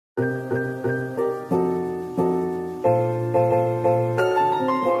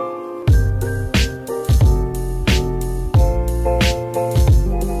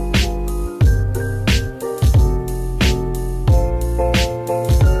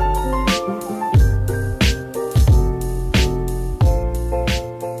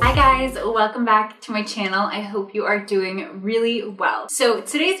welcome back to my channel. I hope you are doing really well. So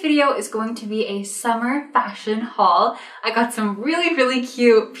today's video is going to be a summer fashion haul. I got some really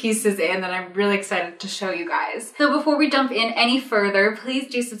cute pieces in that I'm really excited to show you guys. So before we jump in any further, please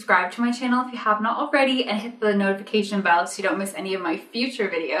do subscribe to my channel if you have not already and hit the notification bell so you don't miss any of my future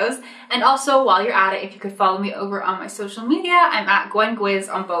videos. And also while you're at it, if you could follow me over on my social media, I'm at Gwen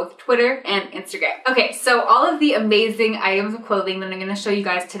on both Twitter and Instagram. Okay, so all of the amazing items of clothing that I'm going to show you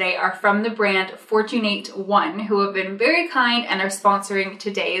guys today are from the brand Fortunate1, who have been very kind and are sponsoring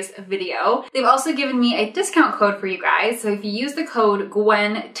today's video. They've also given me a discount code for you guys, so if you use the code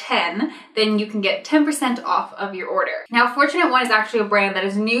GWEN10, then you can get 10% off of your order. Now, Fortunate1 is actually a brand that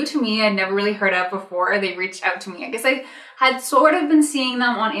is new to me. I'd never really heard of before. They reached out to me. I guess I had sort of been seeing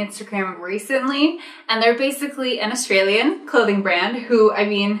them on Instagram recently, and they're basically an Australian clothing brand who, I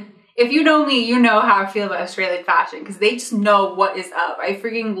mean, if you know me, you know how I feel about Australian fashion because they just know what is up. I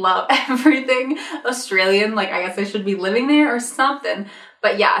freaking love everything Australian. Like, I guess I should be living there or something.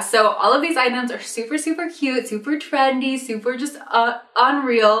 But yeah, so all of these items are super cute, super trendy, super just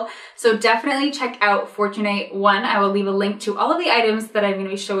unreal. So definitely check out Fortunate1. I will leave a link to all of the items that I'm going to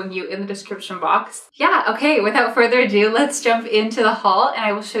be showing you in the description box. Yeah, okay, without further ado, let's jump into the haul and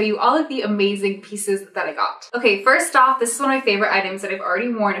I will show you all of the amazing pieces that I got. Okay, first off, this is one of my favorite items that I've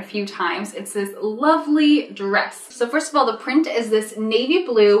already worn a few times. It's this lovely dress. So first of all, the print is this navy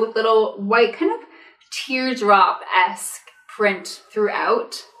blue with little white kind of teardrop-esque print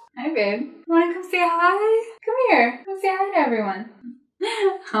throughout. Hi babe, wanna come say hi? Come here, come say hi to everyone.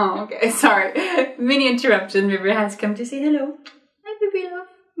 Oh, okay, sorry. Mini interruption, River has come to say hello. Hi baby love.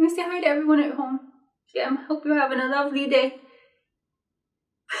 I'm gonna say hi to everyone at home. Yeah, I hope you're having a lovely day.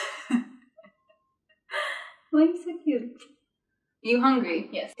 Why are you so cute? Are you hungry?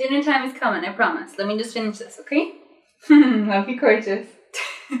 Yes. Dinner time is coming, I promise. Let me just finish this, okay? Love you, gorgeous.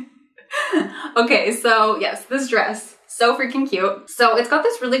 Okay, so yes, this dress. So freaking cute. So it's got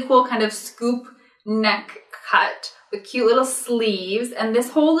this really cool kind of scoop neck cut with cute little sleeves, and this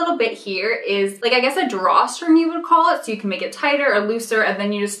whole little bit here is like, I guess, a drawstring you would call it, so you can make it tighter or looser, and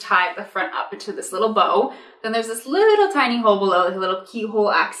then you just tie the front up into this little bow. Then there's this little tiny hole below, like a little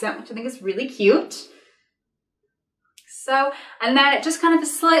keyhole accent, which I think is really cute. So, and then it just kind of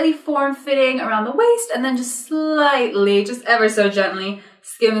is slightly form-fitting around the waist, and then just slightly, just ever so gently,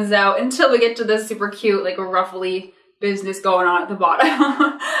 skims out until we get to this super cute, like, ruffly business going on at the bottom.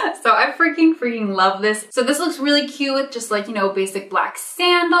 So I freaking love this. So this looks really cute with just like, you know, basic black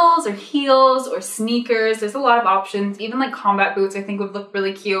sandals or heels or sneakers. There's a lot of options. Even like combat boots I think would look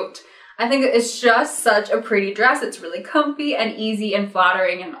really cute. I think it's just such a pretty dress. It's really comfy and easy and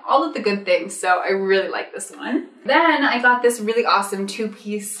flattering and all of the good things. So I really like this one. Then I got this really awesome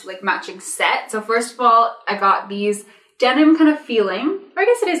two-piece like matching set. So first of all, I got these denim kind of feeling, or I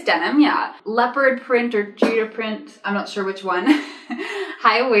guess it is denim, yeah. Leopard print or Judah print, I'm not sure which one.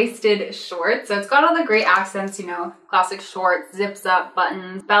 High-waisted shorts. So it's got all the great accents, you know, classic shorts, zips up,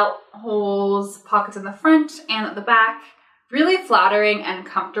 buttons, belt holes, pockets in the front and at the back. Really flattering and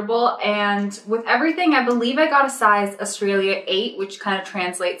comfortable, and with everything, I believe I got a size Australia 8, which kind of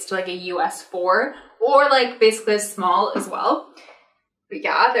translates to like a US 4, or like basically a small as well. But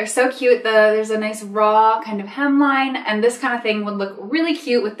yeah, they're so cute. There's a nice raw kind of hemline, and this kind of thing would look really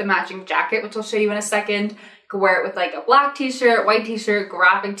cute with the matching jacket, which I'll show you in a second. You could wear it with like a black t-shirt, white t-shirt,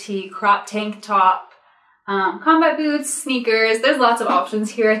 graphic tee, crop tank top, combat boots, sneakers. There's lots of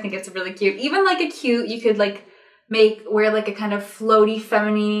options here. I think it's really cute. Even like a cute, you could like wear like a kind of floaty,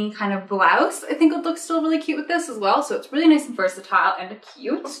 feminine kind of blouse. I think it would look still really cute with this as well. So it's really nice and versatile and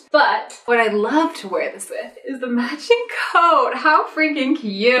cute. But what I love to wear this with is the matching coat. How freaking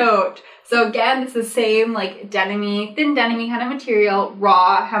cute. So again, it's the same like denim-y, thin denim-y kind of material,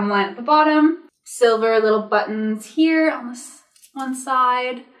 raw hemline at the bottom, silver little buttons here on this one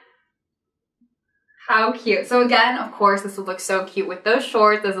side. How cute. So again, of course, this would look so cute with those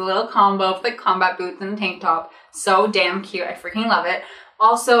shorts. There's a little combo with like combat boots and a tank top. So damn cute. I freaking love it.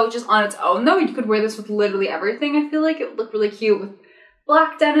 Also, just on its own though, you could wear this with literally everything. I feel like it would look really cute with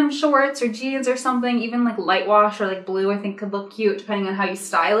black denim shorts or jeans or something. Even like light wash or like blue I think could look cute depending on how you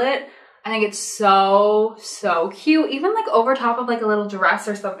style it. I think it's so cute. Even like over top of like a little dress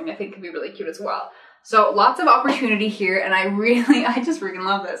or something I think could be really cute as well. So lots of opportunity here, and I just freaking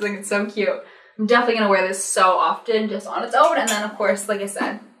love this. I think it's so cute. I'm definitely gonna wear this so often just on its own, and then of course, like I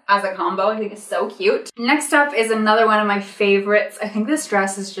said, as a combo, I think it's so cute. Next up is another one of my favorites. I think this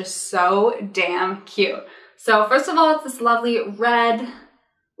dress is just so damn cute. So first of all, it's this lovely red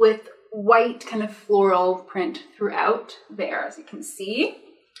with white kind of floral print throughout there, as you can see.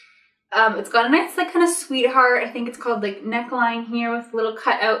 It's got a nice like kind of sweetheart, I think it's called like neckline here with little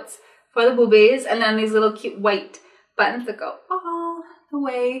cutouts for the boobies, and then these little cute white buttons that go all the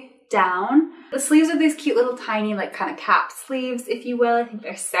way down. The sleeves are these cute little tiny like kind of cap sleeves, if you will. I think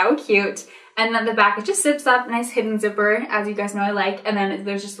they're so cute. And then the back, it just zips up, nice hidden zipper, as you guys know I like. And then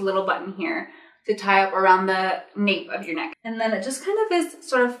there's just a little button here to tie up around the nape of your neck. And then it just kind of is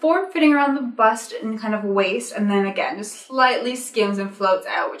sort of form-fitting around the bust and kind of waist. And then again, just slightly skims and floats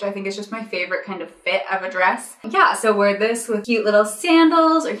out, which I think is just my favorite kind of fit of a dress. Yeah, so wear this with cute little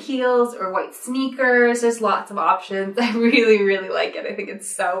sandals or heels or white sneakers. There's lots of options. I really, really like it. I think it's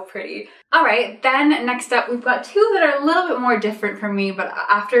so pretty. All right, then next up, we've got two that are a little bit more different for me, but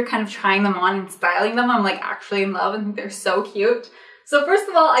after kind of trying them on and styling them, I'm like actually in love and think they're so cute. So first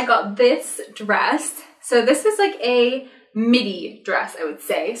of all, I got this dress. So this is like a midi dress, I would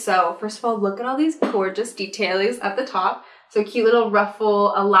say. So first of all, look at all these gorgeous details at the top. So cute little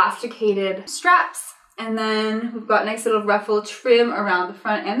ruffle, elasticated straps. And then we've got nice little ruffle trim around the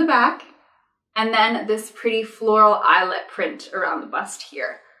front and the back. And then this pretty floral eyelet print around the bust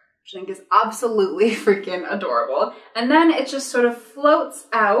here, which I think is absolutely freaking adorable. And then it just sort of floats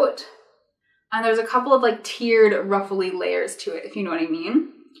out. And there's a couple of like tiered ruffly layers to it, if you know what I mean.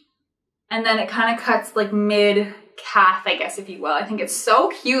 And then it kind of cuts like mid calf, I guess, if you will. I think it's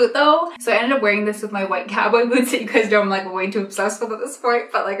so cute though. So I ended up wearing this with my white cowboy boots that you guys know I'm like way too obsessed with at this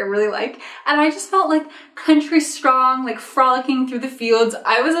point, but like I really like. And I just felt like country strong, like frolicking through the fields.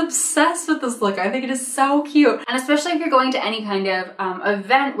 I was obsessed with this look. I think it is so cute. And especially if you're going to any kind of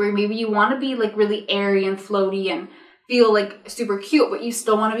event where maybe you want to be like really airy and floaty and feel like super cute, but you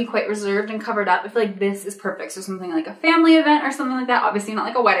still want to be quite reserved and covered up. I feel like this is perfect. So something like a family event or something like that. Obviously not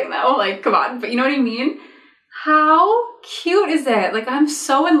like a wedding though, like come on, but you know what I mean? How cute is it? Like I'm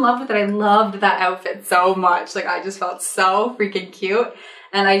so in love with it. I loved that outfit so much. Like I just felt so freaking cute.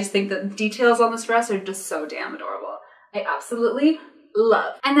 And I just think that the details on this dress are just so damn adorable. I absolutely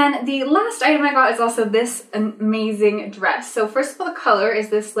love. And then the last item I got is also this amazing dress. So first of all, the color is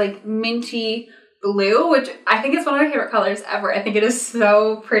this like minty blue, which I think is one of my favorite colors ever. I think it is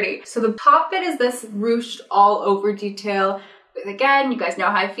so pretty. So the top bit is this ruched all over detail. But again, you guys know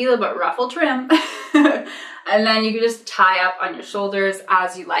how I feel about ruffle trim. And then you can just tie up on your shoulders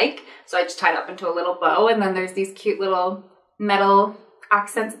as you like. So I just tied up into a little bow, and then there's these cute little metal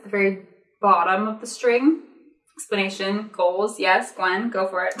accents at the very bottom of the string. Explanation, goals, yes, Gwen, go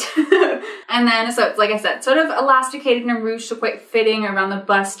for it. And then, so it's like I said, sort of elasticated and ruched, so quite fitting around the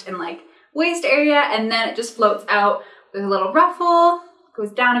bust and like waist area, and then it just floats out with a little ruffle,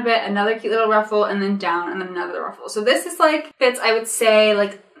 goes down a bit, another cute little ruffle, and then down, and then another ruffle. So this is like, fits, I would say,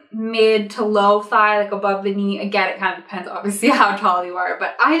 like mid to low thigh, like above the knee. Again, it kind of depends obviously how tall you are,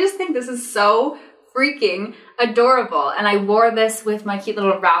 but I just think this is so freaking adorable. And I wore this with my cute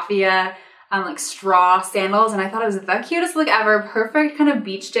little raffia like straw sandals, and I thought it was the cutest look ever. Perfect kind of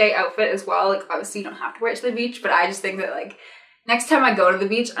beach day outfit as well. Like obviously you don't have to wear it to the beach, but I just think that like next time I go to the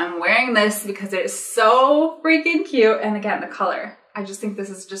beach, I'm wearing this because it is so freaking cute. And again, the color. I just think this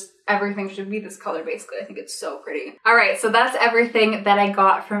is just, everything should be this color basically. I think it's so pretty. All right, so that's everything that I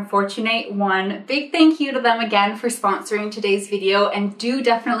got from Fortunate One. Big thank you to them again for sponsoring today's video, and do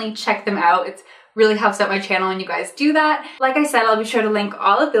definitely check them out. It's really helps out my channel when you guys do that. Like I said, I'll be sure to link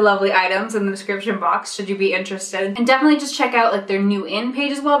all of the lovely items in the description box should you be interested. And definitely just check out like their new in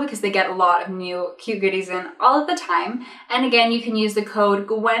page as well, because they get a lot of new cute goodies in all of the time. And again, you can use the code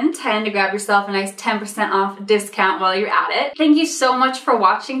GWEN10 to grab yourself a nice 10% off discount while you're at it. Thank you so much for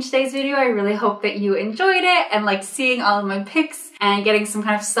watching today's video. I really hope that you enjoyed it and liked seeing all of my pics and getting some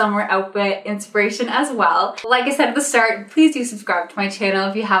kind of summer outfit inspiration as well. Like I said at the start, please do subscribe to my channel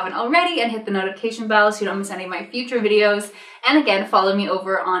if you haven't already, and hit the notification bell so you don't miss any of my future videos. And again, follow me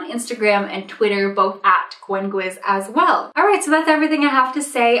over on Instagram and Twitter, both at GwenGwiz as well. All right, so that's everything I have to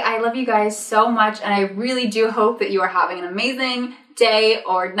say. I love you guys so much, and I really do hope that you are having an amazing day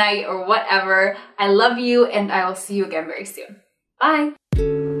or night or whatever. I love you, and I will see you again very soon. Bye.